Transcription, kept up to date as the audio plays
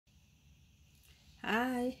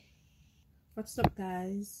Hi, what's up,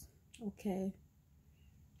 guys? Okay,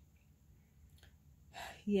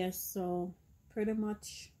 yes, so pretty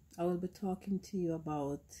much I will be talking to you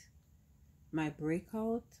about my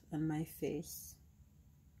breakout and my face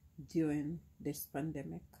during this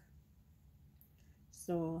pandemic.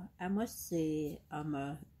 So I must say I'm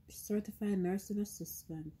a certified nursing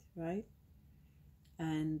assistant, right?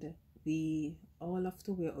 And we all have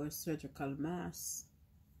to wear our surgical masks,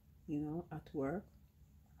 at work.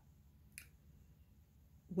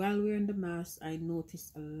 While wearing the mask, I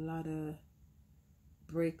noticed a lot of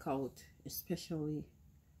breakout, especially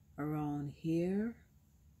around here,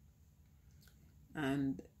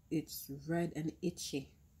 and it's red and itchy,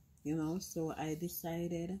 so I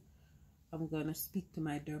decided I'm gonna speak to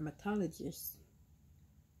my dermatologist.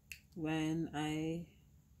 When I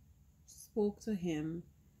spoke to him,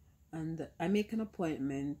 and I make an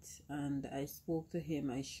appointment, and I spoke to him,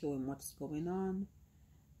 I show him what's going on,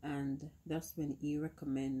 and that's when he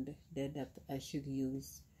recommended that I should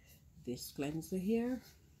use this cleanser here.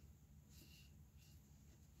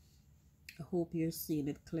 I hope you're seeing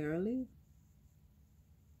it clearly.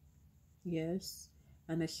 Yes,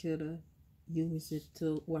 and I should use it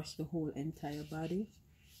to wash the whole entire body.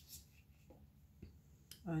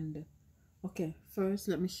 And okay, first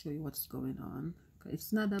let me show you what's going on.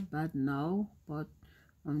 It's not that bad now, but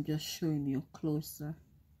I'm just showing you closer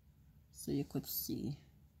so you could see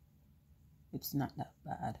it's not that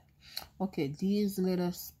bad. Okay, these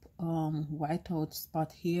little whiteout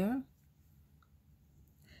spot here,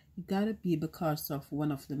 it gotta be because of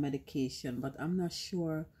one of the medication, but I'm not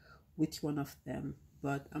sure which one of them.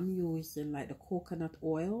 But I'm using like the coconut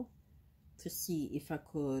oil to see if I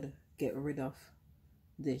could get rid of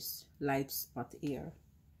this light spot here,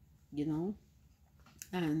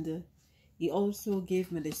 and he also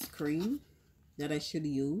gave me this cream that I should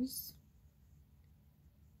use.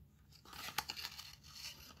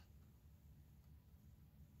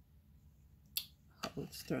 Oh,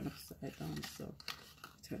 it's turned upside down, so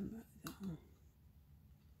turn that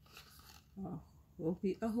down.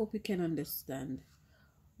 I hope you can understand.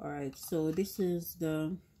 All right, so this is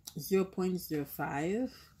the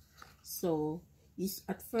 0.05. So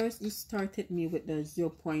at first it started me with the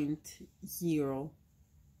 0.025.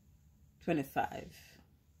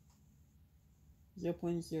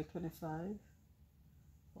 0.025.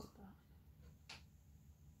 Hold on.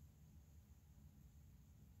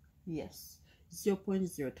 Yes,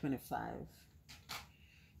 0.025.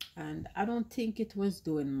 And I don't think it was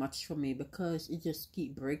doing much for me because it just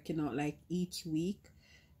keep breaking out like each week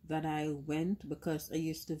that I went, because I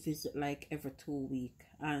used to visit like every 2 weeks,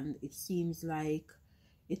 and it seems like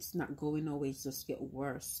it's not going away, it's just get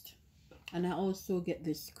worse. And I also get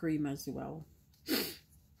this cream as well,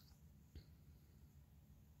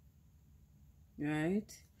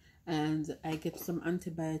 right? And I get some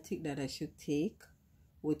antibiotic that I should take,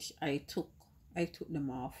 which I took them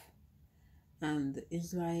off, and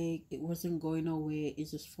it's like it wasn't going away.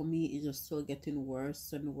 It's just, for me, it's just still getting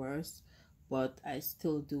worse and worse, but I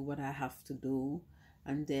still do what I have to do.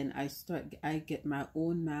 And then I get my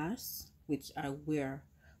own mask, which I wear,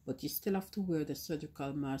 but you still have to wear the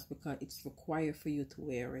surgical mask because it's required for you to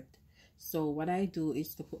wear it. So what I do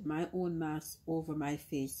is to put my own mask over my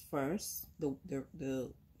face first, and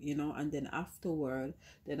then afterward,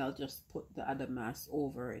 then I'll just put the other mask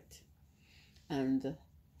over it. And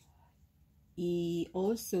he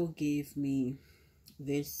also gave me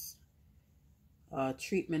this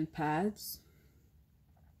treatment pads,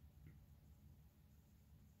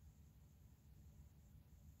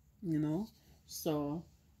 so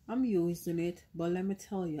I'm using it. But let me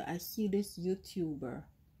tell you, I see this YouTuber,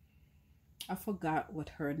 I forgot what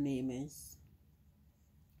her name is,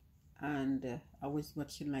 and I was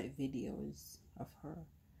watching like videos of her,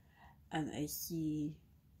 and I see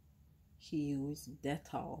she used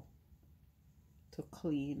Dettol to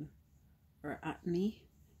clean her acne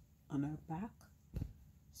on her back.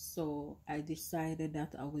 So I decided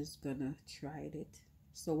that I was gonna try it.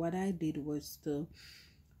 So what I did was to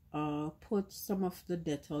put some of the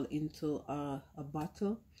Dettol into a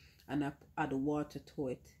bottle, and I add water to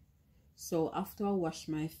it. So after I wash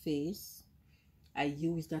my face, I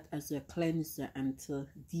use that as a cleanser and to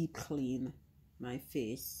deep clean my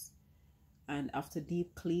face. And after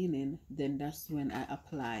deep cleaning, then that's when I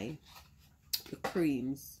apply the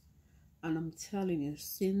creams. And I'm telling you,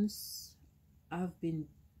 since I've been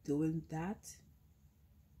doing that,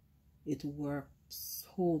 it worked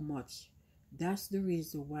so much. That's the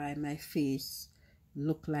reason why my face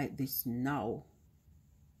look like this now.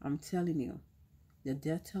 I'm telling you, the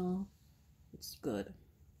Dettol, it's good.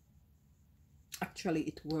 Actually,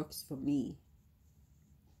 it works for me.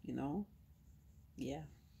 you know? Yeah.